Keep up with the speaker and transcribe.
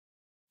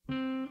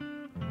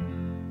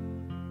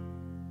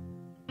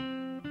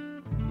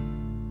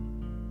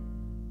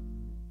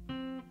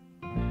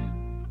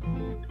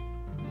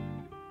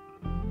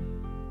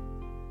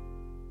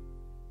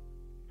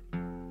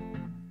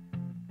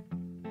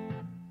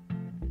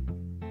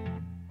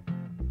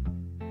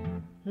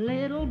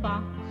Little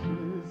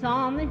boxes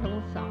on the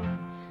hillside,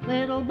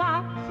 little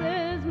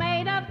boxes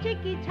made of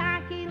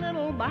ticky-tacky,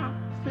 little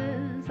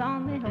boxes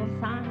on the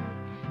hillside,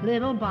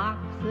 little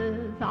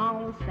boxes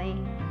all the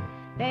same.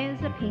 There's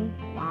a pink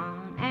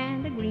one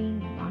and a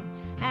green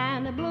one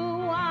and a blue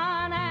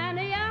one and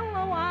a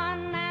yellow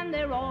one, and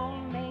they're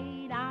all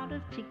made out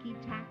of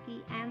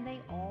ticky-tacky and they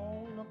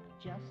all look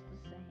just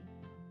the same.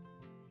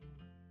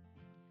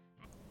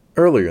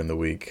 Earlier in the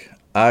week,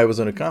 I was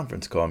on a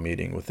conference call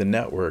meeting with a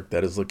network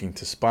that is looking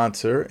to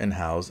sponsor and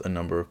house a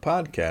number of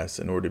podcasts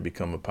in order to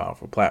become a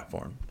powerful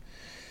platform.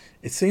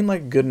 It seemed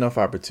like a good enough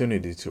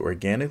opportunity to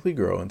organically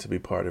grow and to be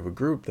part of a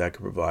group that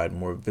could provide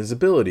more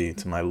visibility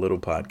to my little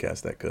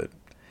podcast that could.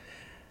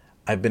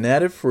 I've been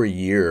at it for a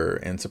year,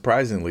 and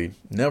surprisingly,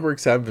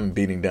 networks have been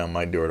beating down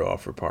my door to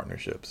offer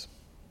partnerships.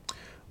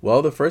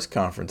 Well, the first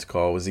conference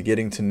call was a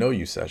getting to know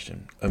you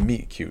session, a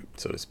meet cute,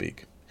 so to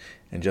speak.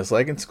 And just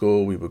like in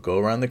school, we would go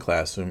around the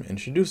classroom and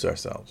introduce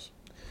ourselves.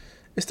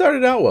 It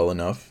started out well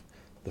enough,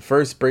 the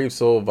first brave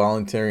soul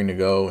volunteering to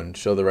go and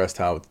show the rest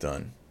how it's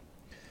done.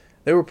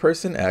 They were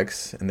person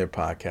X, and their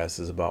podcast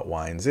is about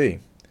Y and Z.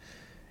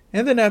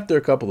 And then after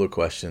a couple of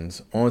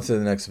questions, on to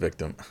the next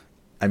victim,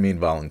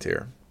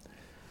 volunteer.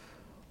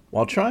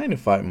 While trying to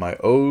fight my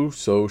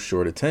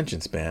oh-so-short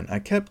attention span, I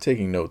kept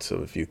taking notes of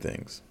a few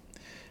things.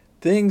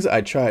 Things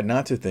I tried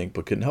not to think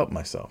but couldn't help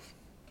myself.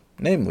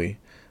 Namely,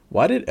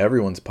 why did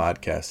everyone's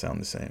podcast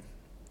sound the same?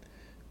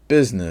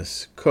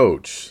 Business,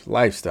 coach,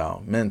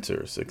 lifestyle,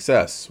 mentor,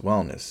 success,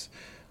 wellness.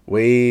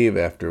 Wave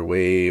after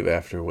wave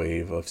after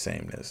wave of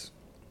sameness.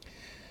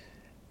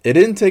 It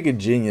didn't take a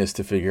genius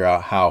to figure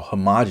out how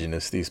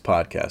homogenous these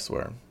podcasts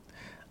were.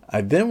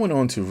 I then went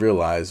on to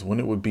realize when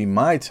it would be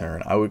my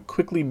turn, I would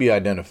quickly be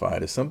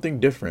identified as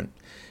something different,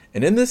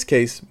 and in this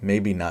case,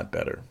 maybe not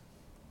better.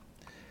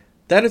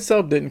 That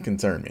itself didn't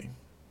concern me.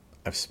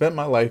 I've spent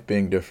my life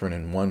being different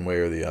in one way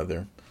or the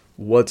other.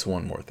 What's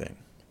one more thing?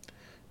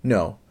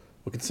 No,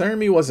 what concerned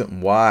me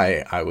wasn't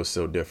why I was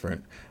so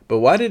different, but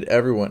why did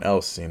everyone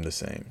else seem the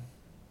same?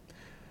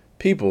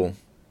 People,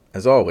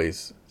 as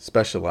always,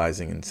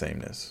 specializing in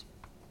sameness.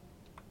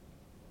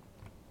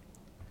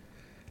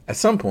 At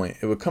some point,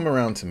 it would come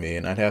around to me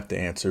and I'd have to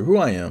answer who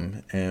I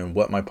am and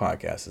what my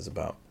podcast is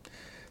about.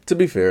 To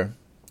be fair,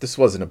 this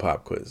wasn't a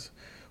pop quiz.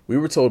 We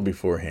were told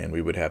beforehand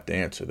we would have to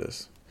answer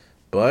this.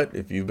 But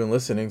if you've been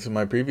listening to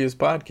my previous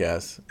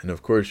podcasts, and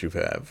of course you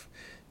have,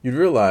 you'd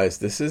realize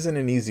this isn't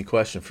an easy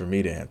question for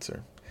me to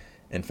answer.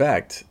 In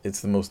fact, it's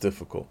the most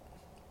difficult.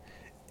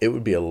 It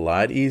would be a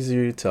lot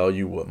easier to tell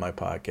you what my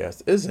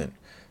podcast isn't,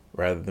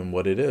 rather than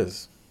what it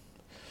is.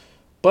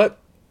 But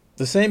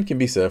the same can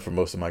be said for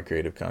most of my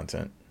creative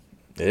content.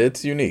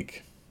 It's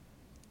unique.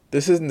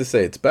 This isn't to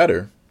say it's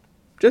better,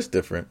 just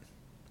different.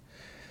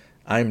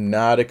 I'm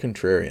not a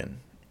contrarian,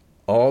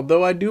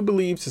 although I do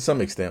believe to some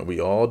extent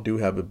we all do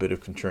have a bit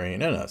of contrarian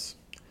in us.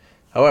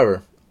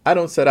 However, I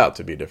don't set out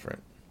to be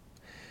different.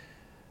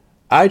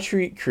 I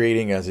treat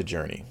creating as a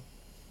journey.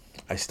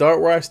 I start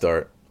where I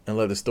start and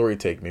let the story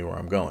take me where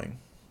I'm going.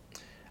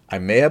 I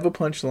may have a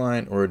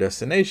punchline or a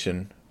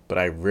destination, but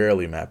I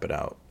rarely map it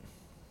out.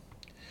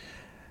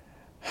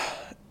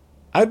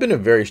 I've been a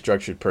very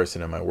structured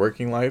person in my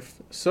working life,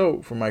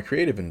 so for my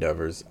creative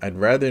endeavors, I'd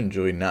rather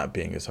enjoy not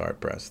being as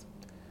hard-pressed.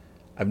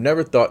 I've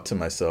never thought to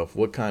myself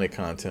what kind of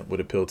content would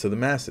appeal to the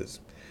masses.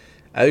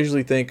 I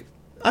usually think,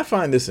 I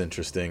find this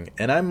interesting,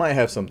 and I might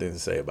have something to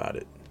say about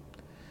it.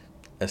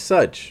 As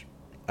such,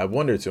 I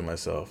wonder to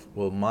myself,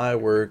 will my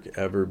work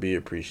ever be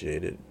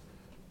appreciated?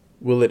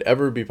 Will it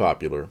ever be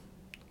popular?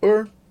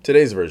 Or,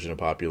 today's version of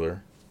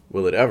popular,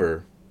 will it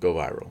ever go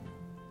viral?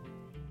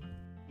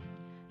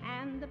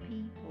 And the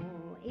people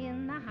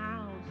in the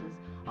houses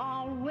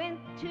all went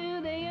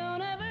to the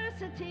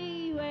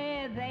university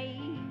where they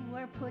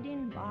were put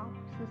in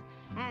boxes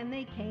and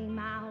they came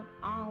out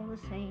all the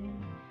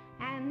same.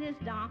 And there's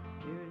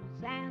doctors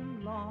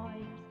and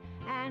lawyers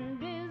and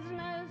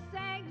business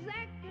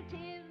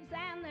executives,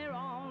 and they're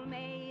all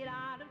made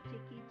out of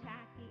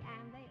ticky-tacky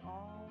and they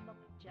all look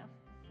just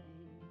the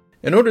same.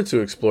 In order to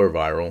explore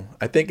viral,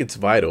 I think it's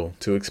vital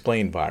to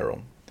explain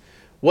viral.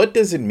 What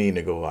does it mean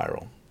to go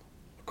viral?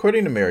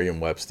 According to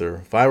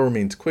Merriam-Webster, viral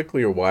means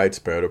quickly or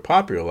widespread or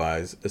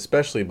popularized,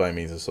 especially by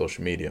means of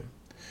social media.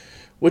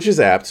 Which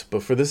is apt,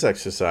 but for this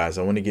exercise,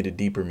 I want to get a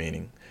deeper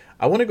meaning.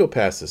 I want to go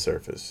past the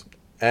surface.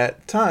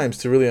 At times,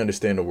 to really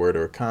understand a word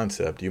or a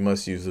concept, you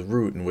must use the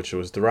root in which it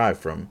was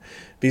derived from,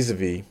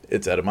 vis-a-vis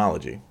its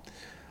etymology.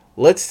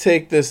 Let's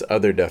take this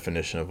other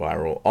definition of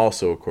viral,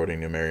 also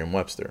according to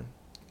Merriam-Webster,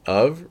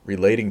 of,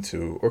 relating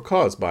to, or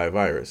caused by a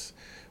virus,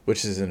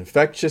 which is an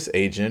infectious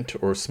agent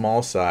or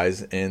small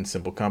size and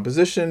simple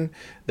composition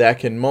that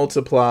can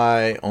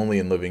multiply only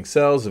in living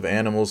cells of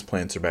animals,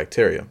 plants, or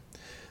bacteria.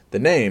 The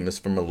name is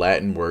from a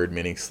Latin word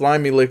meaning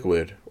slimy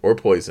liquid or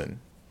poison.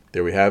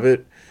 There we have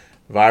it.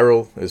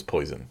 Viral is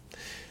poison.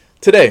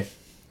 Today,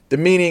 the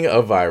meaning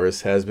of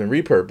virus has been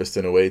repurposed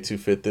in a way to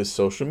fit this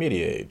social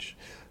media age.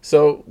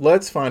 So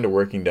let's find a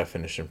working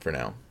definition for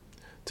now.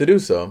 To do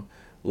so,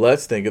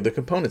 let's think of the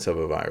components of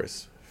a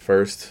virus.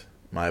 First,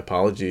 My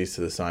apologies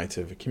to the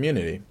scientific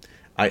community.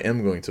 I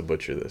am going to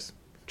butcher this.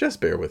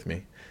 Just bear with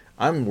me.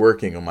 I'm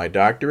working on my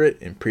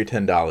doctorate in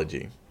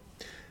pretendology.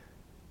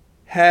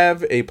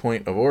 Have a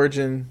point of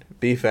origin,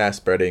 be fast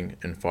spreading,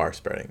 and far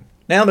spreading.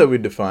 Now that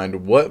we've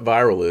defined what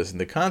viral is in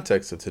the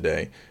context of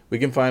today, we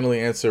can finally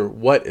answer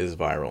what is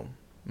viral.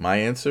 My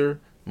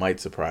answer might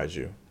surprise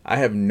you. I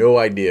have no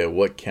idea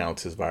what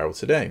counts as viral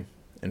today,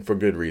 and for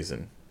good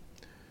reason.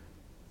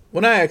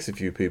 When I asked a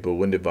few people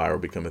when did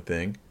viral become a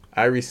thing,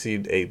 I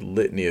received a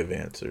litany of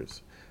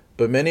answers,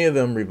 but many of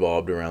them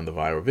revolved around the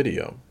viral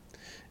video.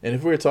 And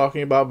if we're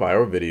talking about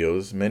viral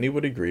videos, many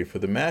would agree for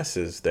the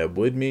masses that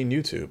would mean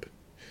YouTube.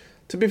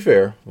 To be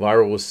fair,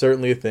 viral was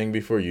certainly a thing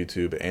before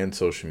YouTube and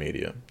social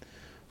media.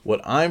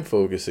 What I'm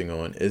focusing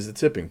on is the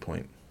tipping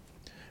point.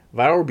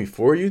 Viral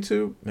before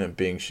YouTube meant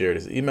being shared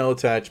as email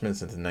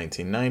attachments in the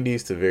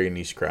 1990s to very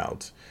niche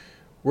crowds.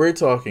 We're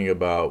talking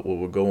about what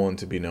would go on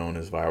to be known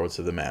as viral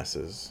to the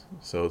masses,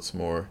 so it's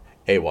more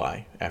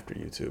AY after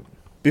YouTube.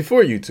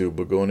 Before YouTube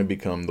would go on to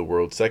become the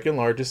world's second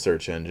largest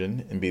search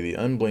engine and be the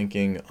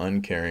unblinking,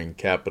 uncaring,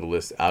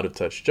 capitalist,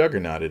 out-of-touch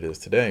juggernaut it is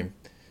today,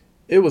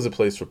 it was a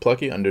place for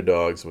plucky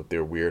underdogs with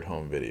their weird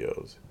home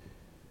videos.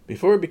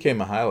 Before it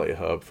became a highlight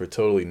hub for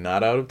totally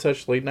not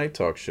out-of-touch late-night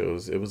talk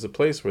shows, it was a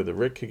place where the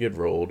Rick could get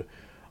rolled,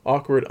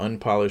 awkward,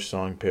 unpolished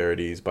song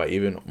parodies by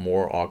even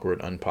more awkward,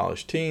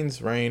 unpolished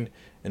teens reigned,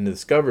 and the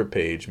Discover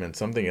page meant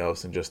something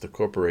else than just the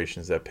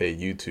corporations that pay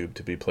YouTube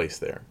to be placed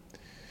there.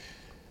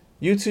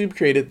 YouTube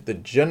created the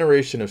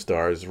generation of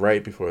stars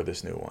right before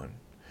this new one.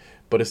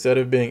 But instead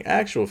of being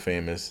actual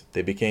famous,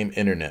 they became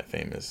internet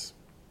famous.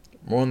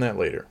 More on that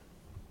later.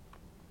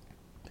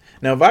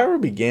 Now, viral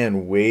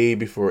began way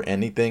before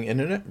anything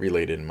internet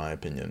related, in my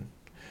opinion.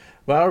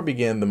 Viral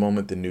began the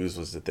moment the news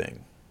was the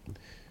thing.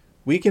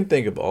 We can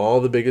think of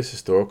all the biggest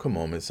historical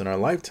moments in our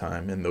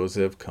lifetime and those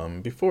that have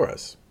come before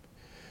us.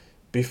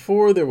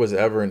 Before there was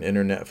ever an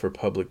internet for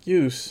public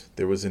use,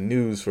 there was a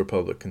news for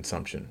public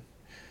consumption.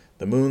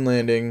 The moon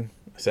landing,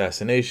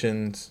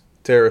 assassinations,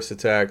 terrorist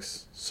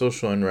attacks,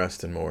 social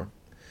unrest, and more.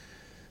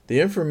 The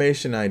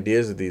information and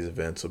ideas of these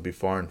events would be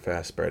far and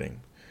fast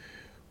spreading.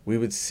 We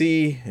would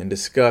see and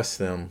discuss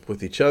them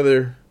with each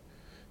other,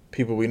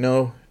 people we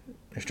know,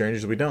 and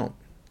strangers we don't.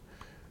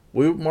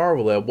 We would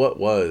marvel at what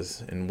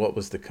was and what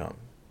was to come.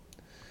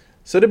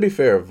 So to be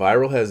fair,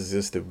 viral has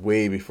existed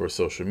way before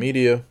social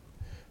media,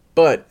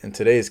 but in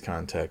today's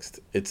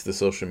context, it's the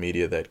social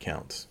media that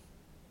counts.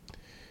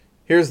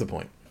 Here's the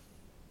point.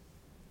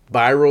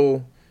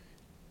 Viral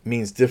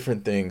means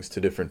different things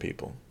to different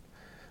people.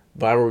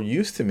 Viral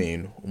used to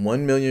mean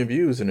 1 million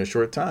views in a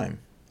short time.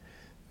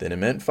 Then it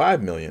meant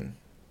 5 million.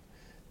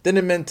 Then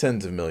it meant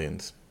tens of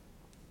millions.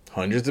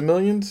 Hundreds of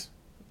millions?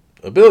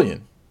 A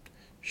billion.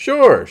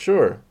 Sure.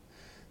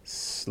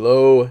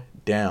 Slow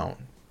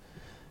down.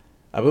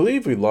 I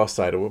believe we lost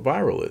sight of what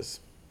viral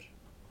is.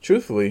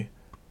 Truthfully,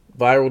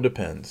 viral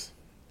depends.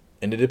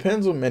 And it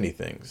depends on many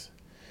things.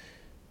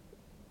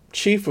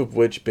 Chief of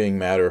which being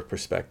matter of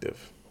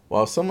perspective.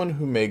 While someone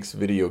who makes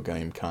video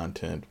game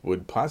content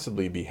would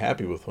possibly be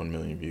happy with 1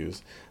 million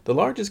views, the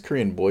largest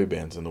Korean boy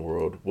bands in the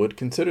world would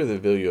consider the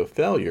video a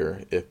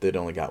failure if they'd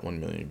only got 1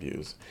 million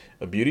views.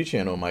 A beauty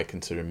channel might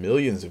consider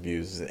millions of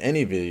views as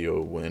any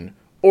video win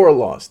or a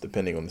loss,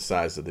 depending on the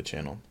size of the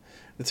channel.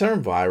 The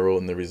term viral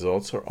and the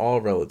results are all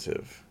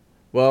relative.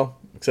 Well,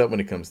 except when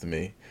it comes to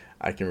me.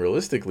 I can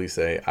realistically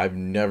say I've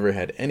never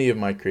had any of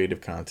my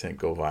creative content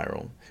go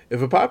viral.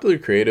 If a popular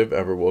creative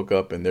ever woke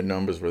up and their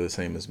numbers were the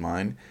same as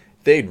mine,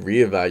 they'd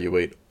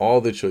reevaluate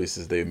all the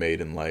choices they've made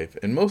in life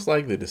and most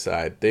likely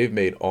decide they've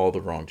made all the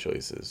wrong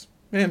choices.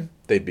 And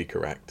they'd be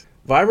correct.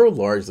 Viral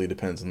largely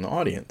depends on the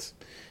audience.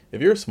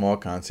 If you're a small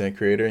content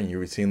creator and you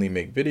routinely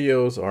make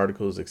videos,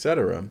 articles,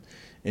 etc.,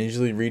 and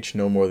usually reach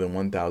no more than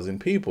 1,000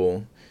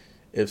 people,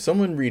 if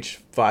someone reached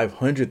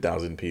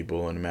 500,000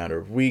 people in a matter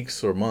of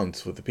weeks or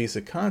months with a piece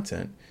of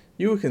content,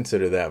 you would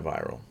consider that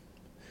viral.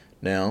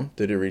 Now,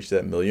 did it reach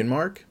that million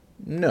mark?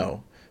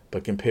 No,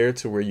 but compared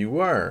to where you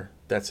were,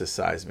 that's a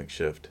seismic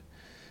shift.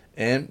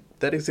 And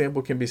that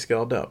example can be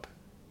scaled up,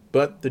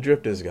 but the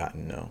drift has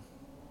gotten no.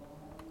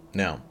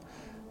 Now,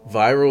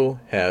 viral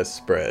has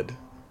spread.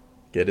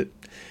 Get it?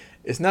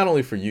 It's not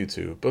only for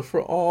YouTube, but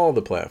for all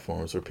the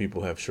platforms where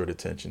people have short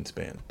attention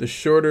span. The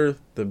shorter,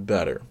 the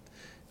better.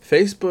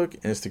 Facebook,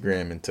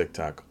 Instagram, and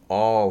TikTok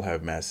all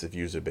have massive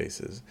user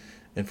bases.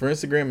 And for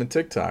Instagram and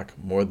TikTok,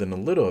 more than a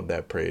little of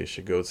that praise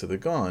should go to the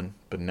gone,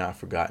 but not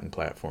forgotten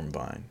platform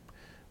Vine.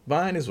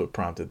 Vine is what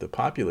prompted the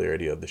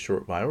popularity of the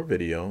short viral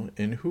video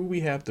and who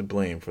we have to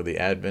blame for the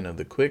advent of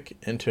the quick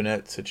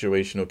internet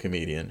situational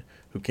comedian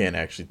who can't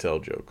actually tell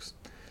jokes.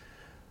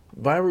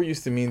 Viral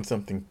used to mean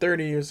something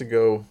 30 years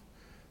ago,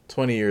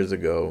 20 years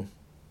ago,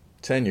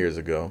 10 years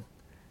ago,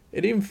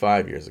 and even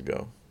 5 years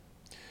ago.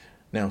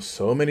 Now,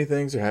 so many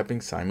things are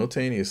happening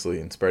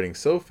simultaneously and spreading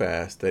so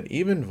fast that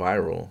even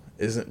viral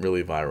isn't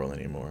really viral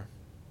anymore.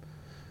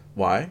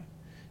 Why?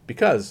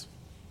 Because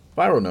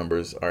viral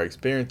numbers are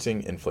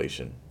experiencing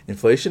inflation.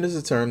 Inflation is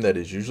a term that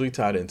is usually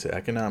tied into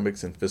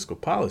economics and fiscal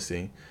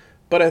policy,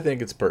 but I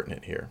think it's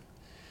pertinent here.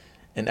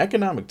 In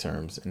economic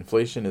terms,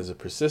 inflation is a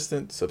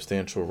persistent,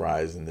 substantial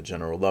rise in the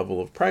general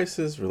level of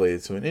prices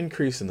related to an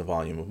increase in the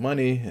volume of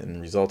money and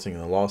resulting in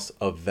the loss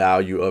of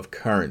value of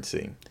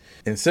currency.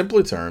 In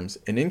simpler terms,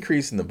 an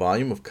increase in the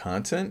volume of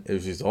content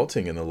is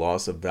resulting in the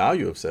loss of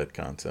value of said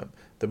content.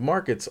 The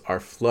markets are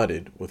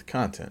flooded with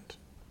content.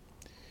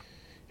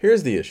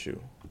 Here's the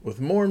issue. With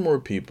more and more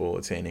people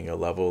attaining a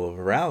level of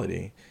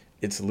virality,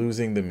 it's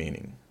losing the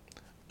meaning.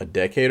 A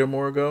decade or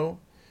more ago,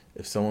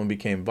 if someone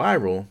became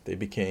viral, they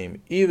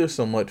became either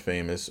somewhat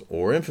famous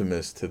or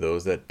infamous to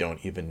those that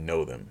don't even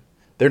know them.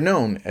 They're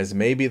known as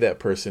maybe that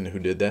person who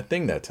did that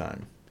thing that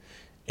time.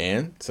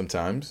 And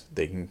sometimes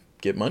they can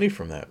get money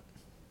from that.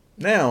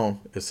 Now,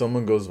 if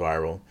someone goes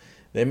viral,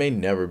 they may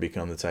never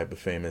become the type of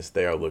famous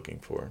they are looking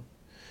for.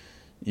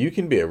 You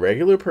can be a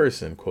regular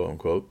person, quote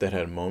unquote, that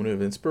had a moment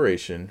of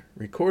inspiration,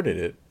 recorded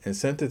it, and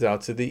sent it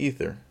out to the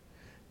ether.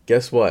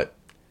 Guess what?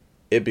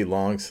 It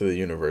belongs to the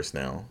universe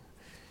now.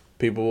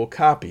 People will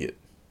copy it,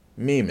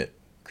 meme it,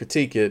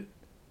 critique it,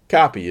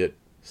 copy it,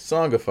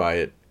 songify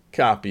it,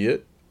 copy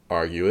it,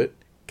 argue it,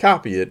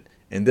 copy it,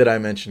 and did I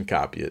mention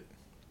copy it?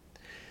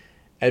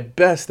 At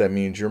best, that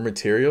means your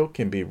material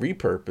can be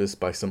repurposed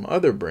by some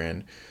other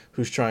brand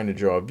who's trying to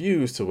draw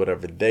views to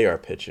whatever they are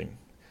pitching.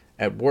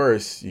 At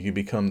worst, you can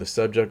become the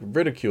subject of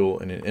ridicule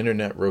in an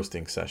internet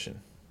roasting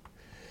session.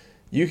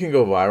 You can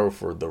go viral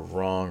for the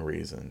wrong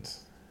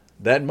reasons.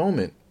 That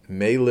moment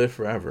may live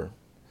forever,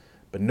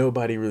 but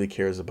nobody really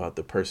cares about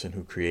the person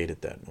who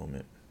created that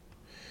moment.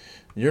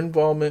 Your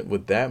involvement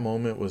with that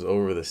moment was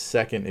over the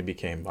second it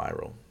became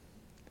viral.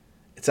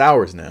 It's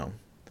ours now,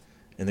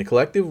 and the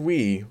collective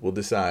we will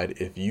decide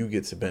if you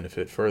get to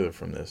benefit further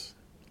from this.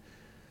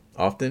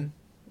 Often,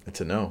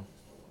 it's a no.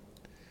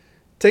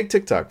 Take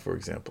TikTok, for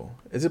example.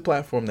 It's a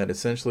platform that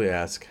essentially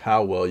asks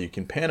how well you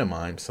can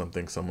pantomime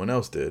something someone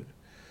else did.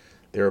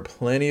 There are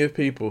plenty of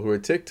people who are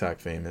TikTok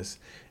famous,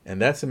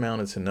 and that's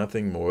amounted to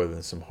nothing more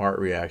than some heart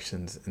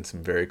reactions and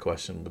some very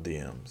questionable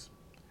DMs.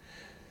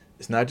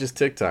 It's not just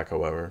TikTok,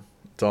 however,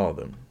 it's all of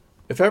them.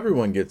 If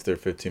everyone gets their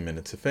 15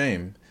 minutes of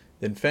fame,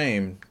 then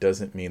fame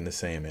doesn't mean the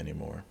same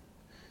anymore.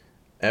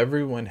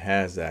 Everyone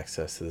has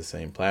access to the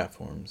same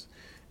platforms,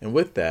 and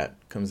with that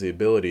comes the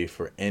ability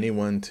for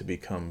anyone to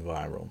become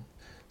viral.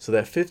 So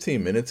that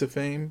 15 minutes of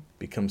fame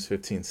becomes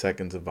 15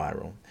 seconds of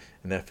viral.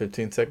 And that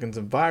 15 seconds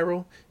of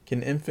viral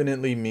can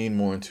infinitely mean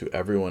more to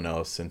everyone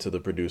else and to the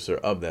producer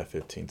of that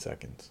 15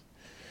 seconds.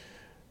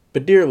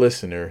 But dear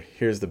listener,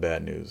 here's the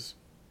bad news.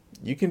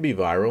 You can be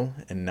viral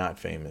and not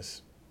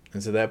famous.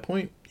 And to that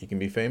point, you can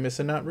be famous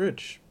and not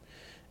rich.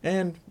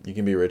 And you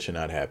can be rich and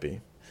not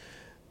happy.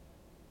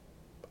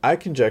 I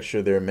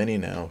conjecture there are many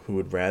now who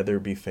would rather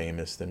be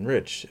famous than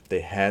rich if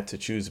they had to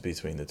choose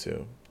between the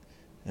two.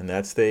 And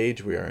that's the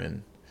age we are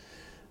in.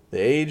 The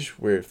age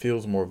where it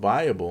feels more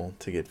viable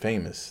to get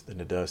famous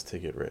than it does to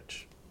get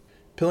rich.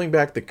 Peeling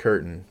back the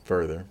curtain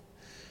further,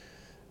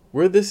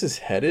 where this is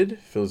headed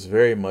feels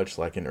very much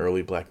like an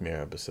early Black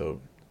Mirror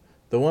episode.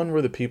 The one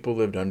where the people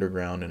lived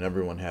underground and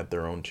everyone had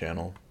their own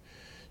channel.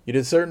 You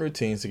did certain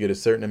routines to get a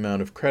certain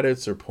amount of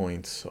credits or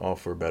points, all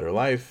for a better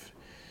life.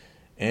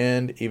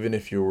 And even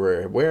if you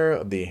were aware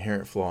of the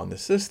inherent flaw in the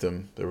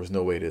system, there was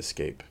no way to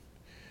escape.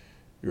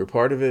 You were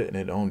part of it and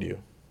it owned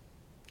you.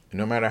 And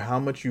no matter how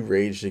much you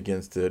raged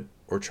against it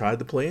or tried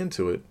to play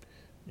into it,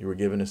 you were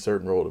given a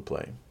certain role to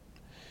play.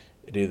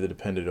 It either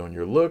depended on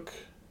your look,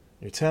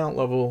 your talent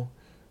level,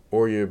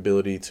 or your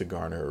ability to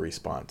garner a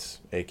response,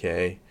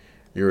 aka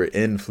your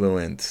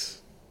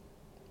influence.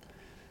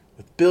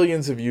 With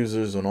billions of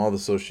users on all the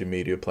social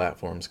media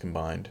platforms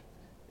combined,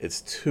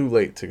 it's too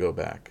late to go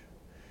back.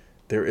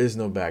 There is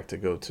no back to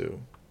go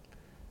to.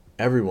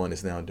 Everyone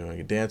is now doing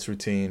a dance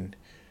routine,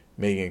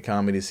 making a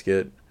comedy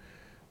skit,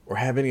 or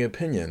having an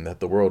opinion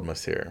that the world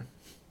must hear.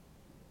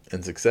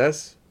 And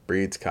success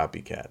breeds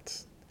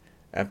copycats.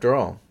 After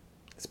all,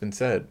 it's been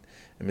said,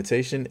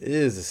 imitation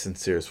is the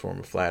sincerest form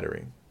of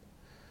flattery.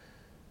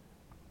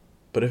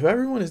 But if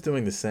everyone is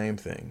doing the same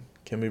thing,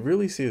 can we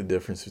really see the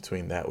difference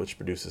between that which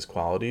produces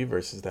quality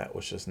versus that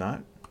which does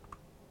not?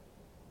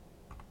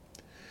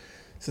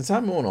 Since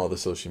I'm on all the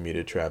social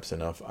media traps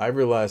enough, I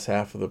realize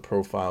half of the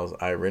profiles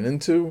I run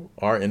into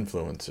are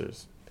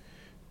influencers.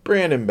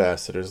 Brand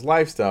ambassadors,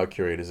 lifestyle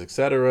curators,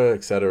 etc.,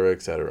 etc.,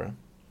 etc.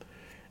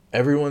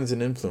 Everyone's an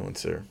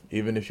influencer,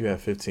 even if you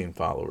have 15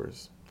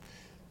 followers.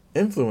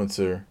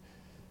 Influencer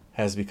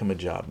has become a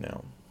job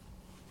now.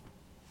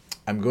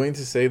 I'm going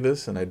to say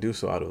this, and I do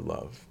so out of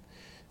love.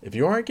 If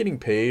you aren't getting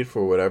paid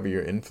for whatever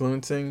you're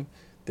influencing,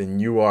 then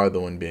you are the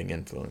one being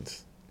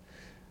influenced.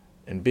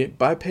 And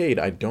by paid,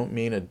 I don't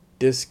mean a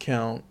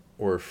discount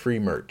or free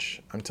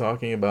merch. I'm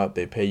talking about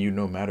they pay you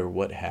no matter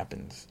what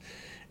happens.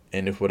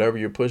 And if whatever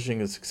you're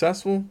pushing is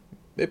successful,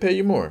 they pay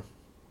you more.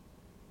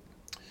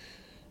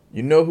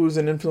 You know who's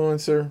an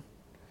influencer?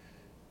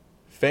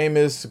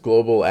 Famous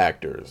global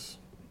actors,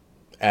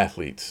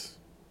 athletes,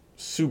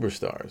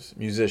 superstars,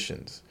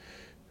 musicians,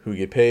 who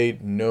get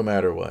paid no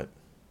matter what.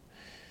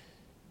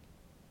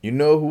 You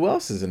know who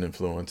else is an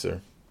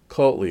influencer?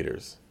 Cult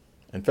leaders.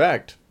 In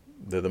fact,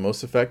 they're the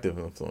most effective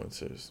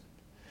influencers.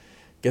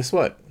 Guess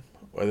what?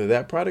 Whether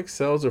that product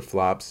sells or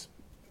flops,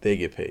 they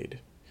get paid.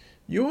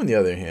 You, on the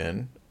other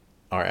hand,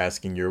 are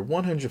asking your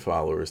 100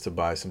 followers to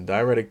buy some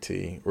diuretic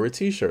tea or a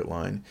t-shirt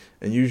line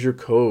and use your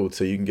code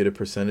so you can get a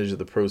percentage of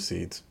the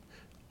proceeds,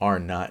 are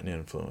not an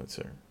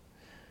influencer.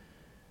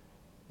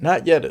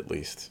 Not yet, at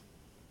least.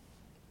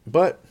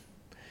 But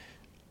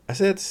I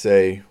said to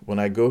say, when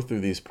I go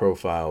through these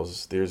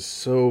profiles, there's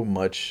so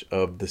much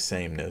of the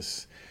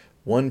sameness.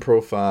 One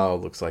profile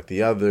looks like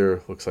the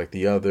other, looks like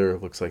the other,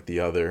 looks like the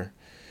other.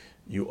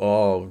 You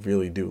all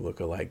really do look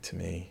alike to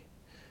me.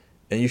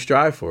 And you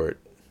strive for it.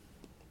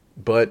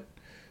 But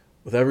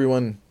with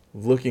everyone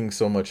looking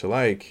so much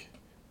alike,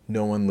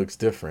 no one looks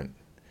different.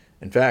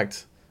 In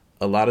fact,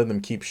 a lot of them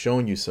keep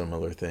showing you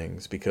similar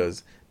things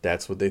because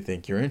that's what they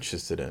think you're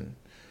interested in.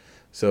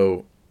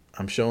 So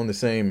I'm showing the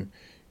same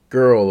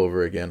girl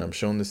over again. I'm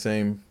showing the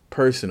same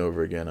person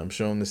over again. I'm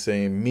showing the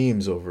same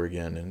memes over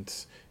again. And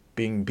it's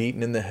being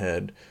beaten in the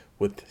head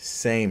with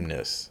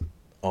sameness.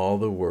 All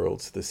the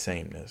world's the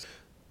sameness.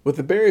 With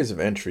the barriers of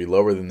entry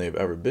lower than they've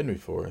ever been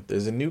before,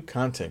 there's a new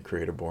content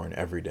creator born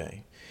every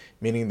day,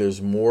 meaning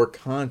there's more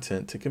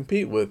content to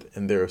compete with,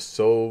 and there are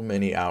so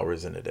many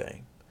hours in a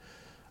day.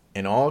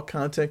 And all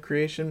content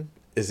creation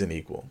isn't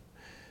equal.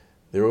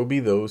 There will be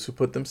those who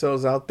put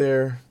themselves out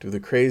there, do the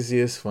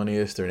craziest,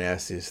 funniest, or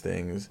nastiest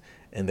things,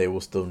 and they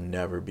will still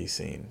never be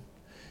seen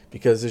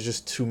because there's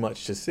just too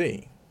much to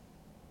see.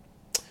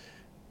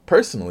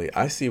 Personally,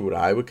 I see what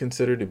I would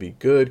consider to be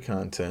good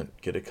content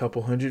get a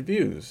couple hundred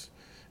views.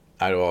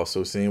 I've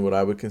also seen what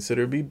I would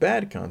consider to be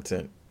bad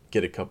content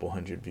get a couple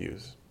hundred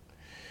views.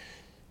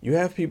 You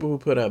have people who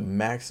put up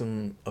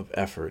maximum of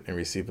effort and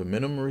receive a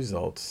minimum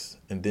results,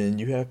 and then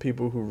you have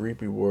people who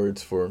reap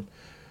rewards for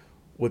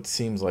what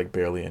seems like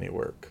barely any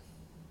work.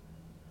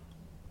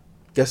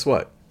 Guess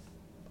what?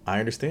 I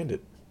understand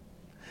it.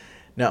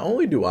 Not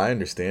only do I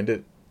understand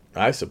it,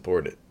 I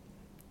support it.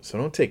 So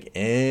don't take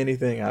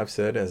anything I've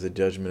said as a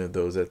judgment of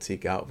those that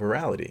seek out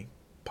virality,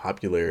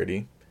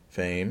 popularity,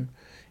 fame,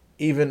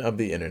 even of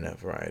the internet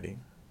variety.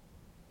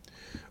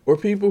 Or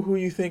people who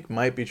you think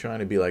might be trying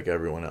to be like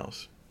everyone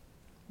else.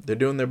 They're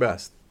doing their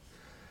best.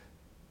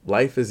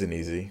 Life isn't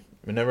easy.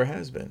 It never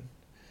has been.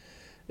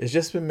 It's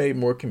just been made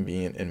more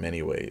convenient in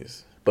many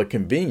ways. But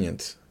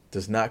convenience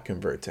does not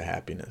convert to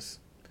happiness.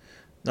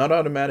 Not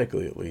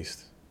automatically, at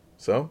least.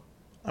 So,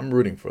 I'm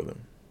rooting for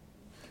them.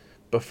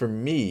 But for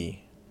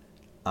me,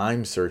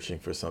 I'm searching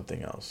for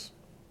something else.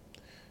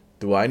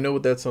 Do I know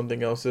what that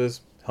something else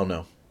is? Hell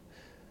no.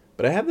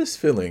 But I have this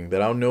feeling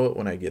that I'll know it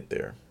when I get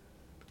there.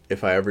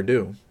 If I ever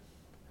do.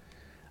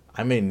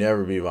 I may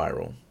never be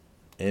viral.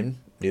 And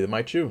neither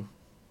might you.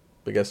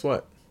 But guess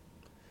what?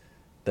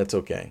 That's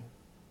okay.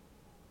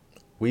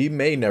 We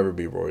may never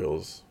be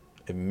royals.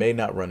 It may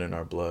not run in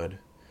our blood.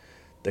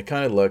 That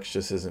kind of luck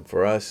just isn't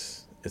for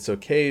us. It's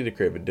okay to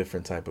crave a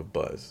different type of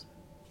buzz.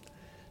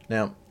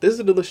 Now, there's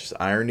a delicious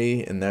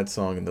irony in that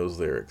song and those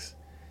lyrics.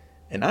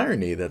 An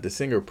irony that the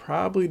singer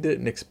probably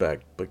didn't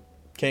expect, but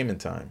came in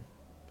time.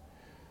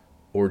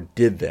 Or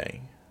did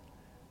they?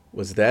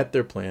 Was that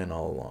their plan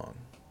all along?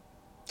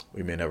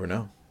 We may never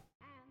know.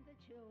 And the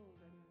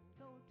children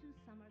go to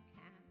summer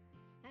camp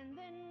and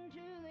then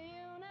to the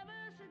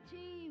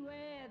university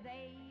where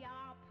they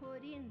are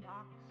put in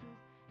boxes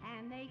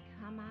and they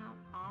come out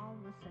all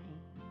the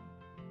same.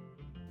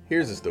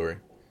 Here's a story.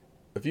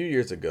 A few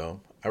years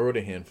ago, I wrote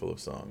a handful of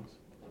songs.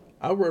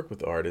 I worked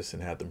with artists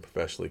and had them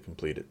professionally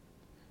completed.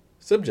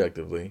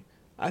 Subjectively,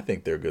 I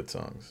think they're good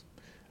songs.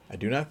 I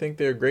do not think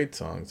they're great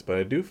songs, but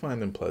I do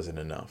find them pleasant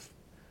enough.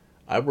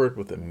 I worked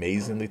with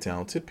amazingly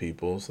talented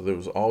people, so there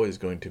was always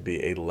going to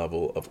be a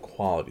level of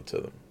quality to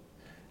them.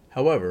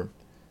 However,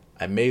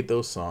 I made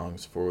those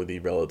songs for the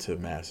relative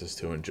masses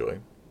to enjoy.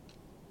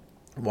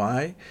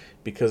 Why?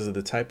 Because of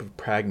the type of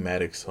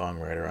pragmatic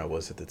songwriter I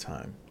was at the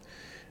time.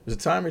 It was a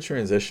time of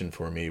transition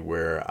for me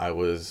where I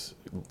was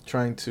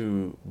trying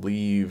to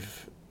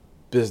leave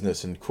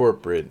business and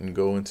corporate and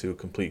go into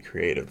complete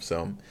creative.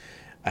 So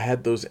I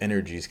had those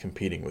energies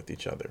competing with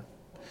each other.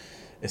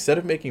 Instead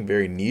of making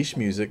very niche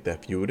music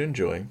that few would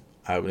enjoy,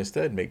 I would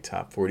instead make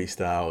top 40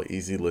 style,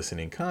 easy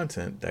listening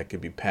content that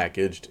could be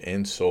packaged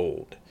and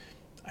sold.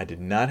 I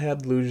did not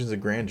have delusions of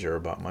grandeur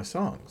about my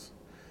songs.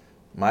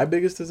 My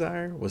biggest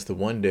desire was to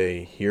one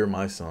day hear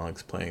my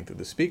songs playing through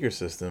the speaker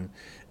system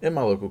in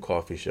my local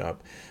coffee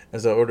shop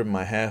as I ordered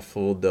my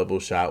half-full double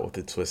shot with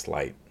a twist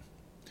light.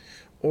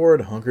 Or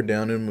to hunker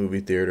down in a movie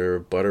theater,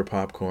 butter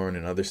popcorn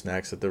and other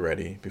snacks at the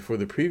ready before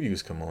the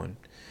previews come on,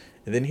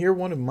 and then hear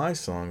one of my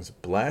songs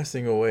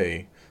blasting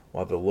away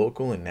while the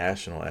local and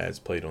national ads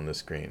played on the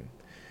screen.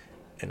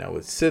 And I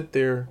would sit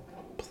there,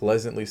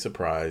 pleasantly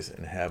surprised,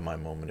 and have my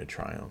moment of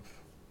triumph.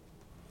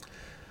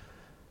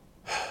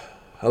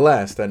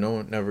 Alas, that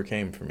never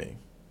came for me.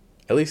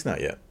 At least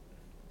not yet.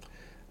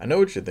 I know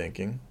what you're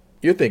thinking.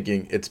 You're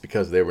thinking it's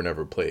because they were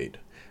never played.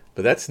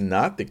 But that's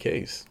not the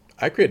case.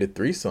 I created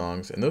 3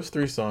 songs, and those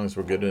 3 songs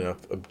were good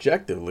enough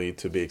objectively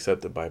to be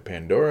accepted by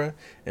Pandora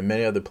and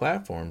many other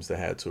platforms that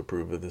had to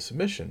approve of the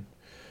submission.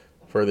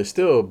 Further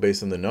still,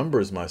 based on the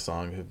numbers my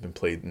songs have been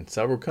played in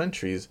several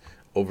countries,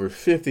 over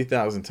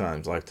 50,000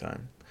 times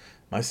lifetime.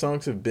 My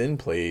songs have been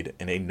played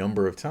in a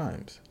number of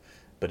times,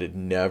 but it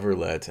never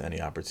led to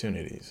any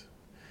opportunities.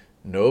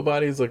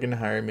 Nobody's looking to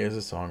hire me as a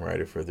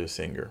songwriter for their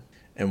singer.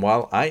 And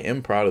while I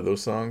am proud of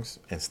those songs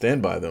and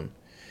stand by them,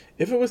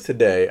 if it was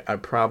today, I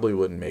probably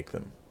wouldn't make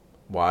them.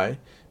 Why?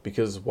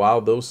 Because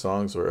while those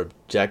songs were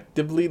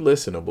objectively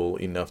listenable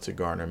enough to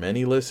garner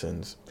many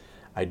listens,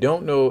 I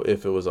don't know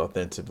if it was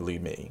authentically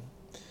me.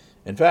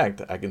 In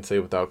fact, I can say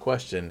without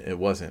question, it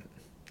wasn't.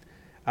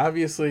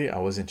 Obviously, I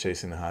wasn't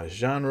chasing the hottest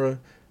genre,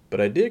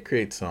 but I did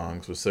create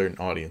songs with certain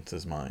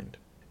audiences in mind.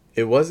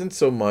 It wasn't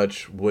so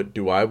much what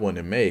do I want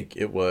to make,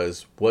 it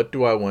was what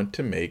do I want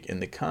to make in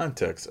the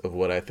context of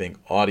what I think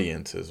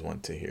audiences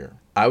want to hear.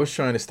 I was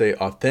trying to stay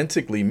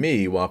authentically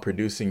me while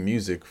producing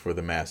music for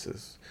the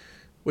masses,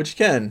 which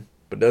can,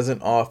 but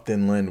doesn't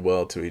often lend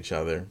well to each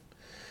other.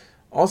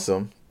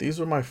 Also, these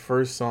were my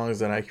first songs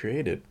that I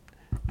created.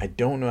 I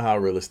don't know how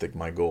realistic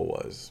my goal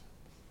was.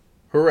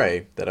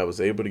 Hooray that I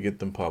was able to get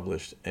them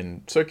published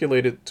and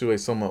circulated to a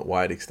somewhat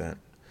wide extent.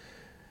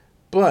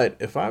 But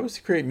if I was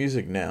to create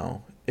music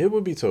now, it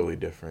would be totally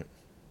different.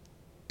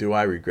 Do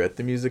I regret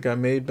the music I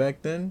made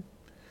back then?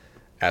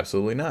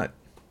 Absolutely not.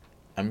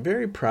 I'm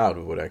very proud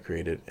of what I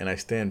created, and I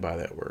stand by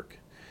that work.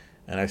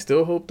 And I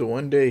still hope to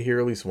one day hear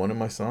at least one of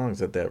my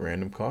songs at that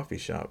random coffee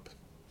shop.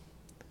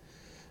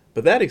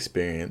 But that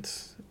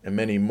experience, and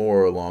many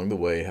more along the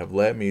way, have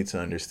led me to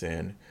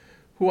understand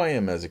who I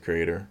am as a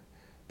creator,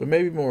 but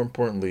maybe more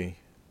importantly,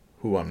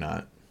 who I'm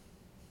not.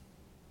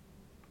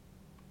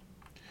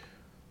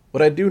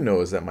 What I do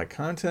know is that my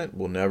content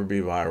will never be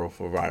viral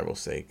for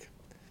viral's sake.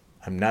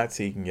 I'm not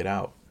seeking it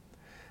out.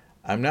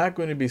 I'm not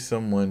going to be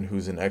someone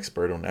who's an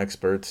expert on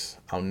experts.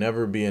 I'll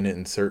never be in an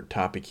insert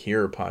topic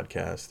here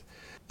podcast.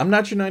 I'm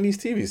not your 90s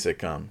TV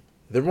sitcom.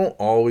 There won't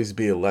always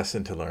be a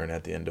lesson to learn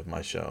at the end of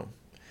my show.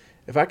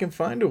 If I can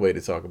find a way to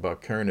talk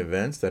about current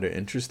events that are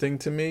interesting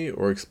to me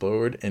or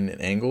explored in an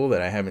angle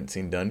that I haven't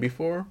seen done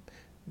before,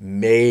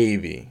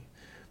 maybe.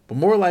 But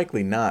more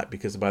likely not,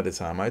 because by the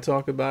time I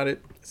talk about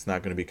it, it's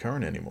not going to be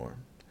current anymore.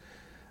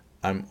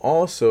 I'm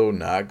also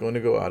not going to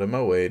go out of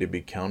my way to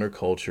be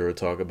counterculture or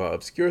talk about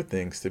obscure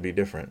things to be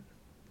different.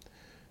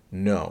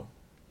 No.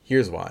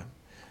 Here's why.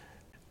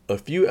 A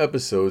few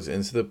episodes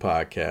into the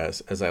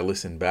podcast, as I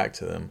listened back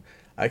to them,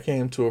 I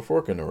came to a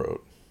fork in the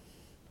road.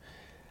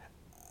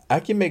 I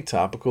can make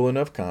topical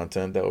enough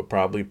content that would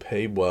probably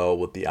pay well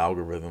with the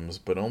algorithms,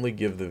 but only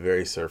give the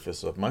very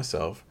surface of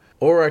myself,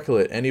 or I could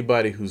let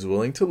anybody who's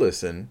willing to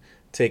listen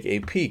take a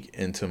peek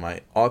into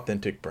my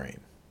authentic brain.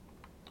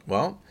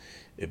 Well,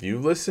 if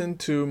you've listened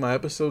to my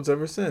episodes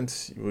ever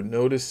since, you would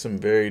notice some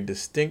very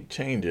distinct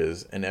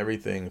changes in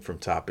everything from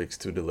topics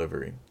to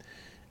delivery.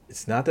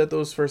 It's not that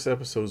those first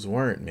episodes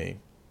weren't me.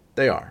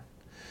 They are.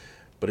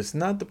 But it's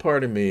not the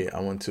part of me I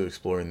want to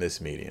explore in this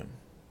medium.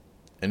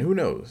 And who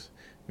knows?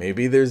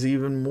 Maybe there's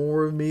even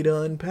more of me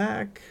to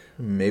unpack.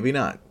 Maybe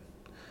not.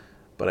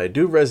 But I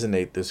do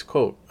resonate this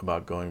quote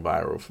about going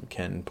viral from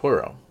Ken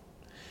Pluro.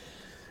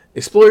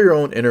 Explore your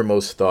own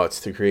innermost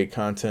thoughts to create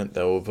content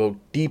that will evoke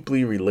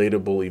deeply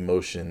relatable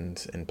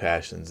emotions and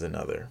passions in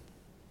others.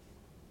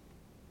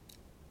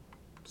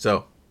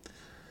 So,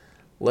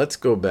 let's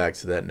go back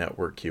to that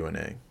network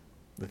Q&A.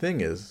 The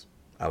thing is,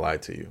 I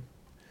lied to you.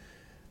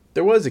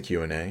 There was a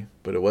Q&A,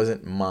 but it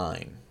wasn't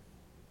mine.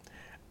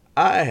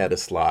 I had a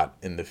slot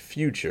in the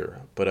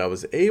future, but I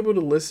was able to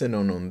listen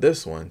on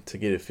this one to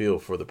get a feel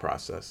for the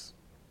process.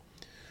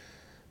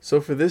 So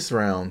for this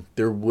round,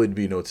 there would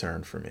be no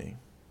turn for me.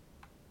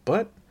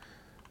 But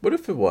what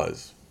if it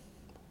was?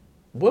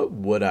 What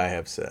would I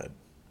have said?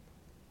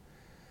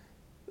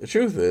 The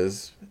truth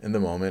is, in the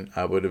moment,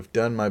 I would have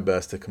done my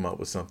best to come up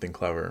with something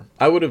clever.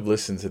 I would have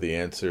listened to the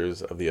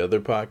answers of the other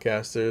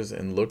podcasters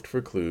and looked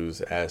for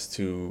clues as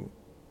to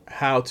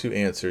how to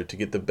answer to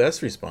get the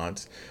best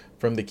response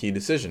from the key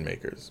decision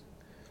makers.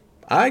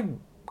 I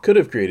could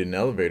have created an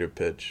elevator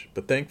pitch,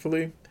 but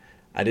thankfully,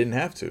 I didn't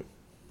have to.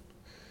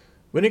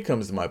 When it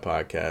comes to my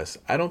podcast,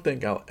 I don't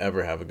think I'll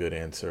ever have a good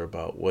answer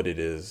about what it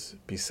is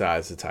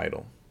besides the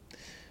title.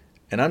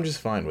 And I'm just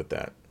fine with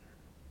that.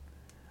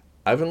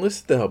 I've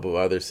enlisted the help of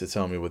others to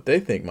tell me what they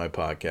think my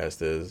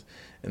podcast is,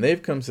 and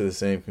they've come to the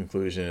same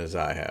conclusion as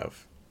I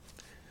have.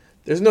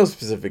 There's no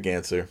specific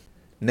answer.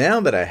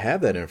 Now that I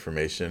have that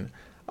information,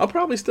 I'll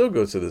probably still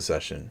go to the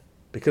session,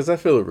 because I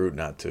feel it rude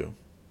not to.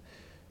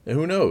 And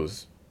who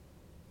knows?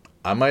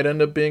 I might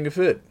end up being a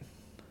fit.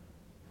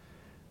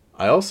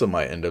 I also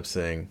might end up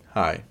saying,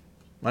 "Hi,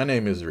 my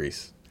name is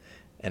Reese,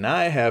 and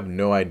I have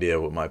no idea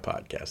what my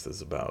podcast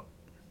is about."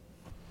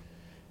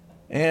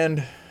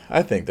 And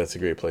I think that's a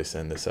great place to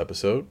end this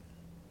episode.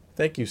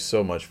 Thank you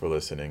so much for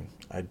listening.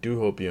 I do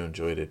hope you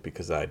enjoyed it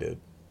because I did.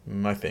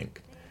 I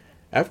think.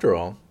 After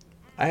all,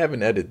 I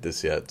haven't edited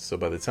this yet, so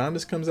by the time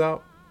this comes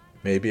out,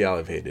 maybe I'll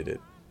have hated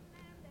it.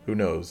 Who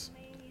knows?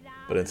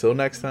 But until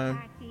next time,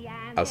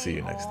 I'll see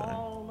you next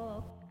time.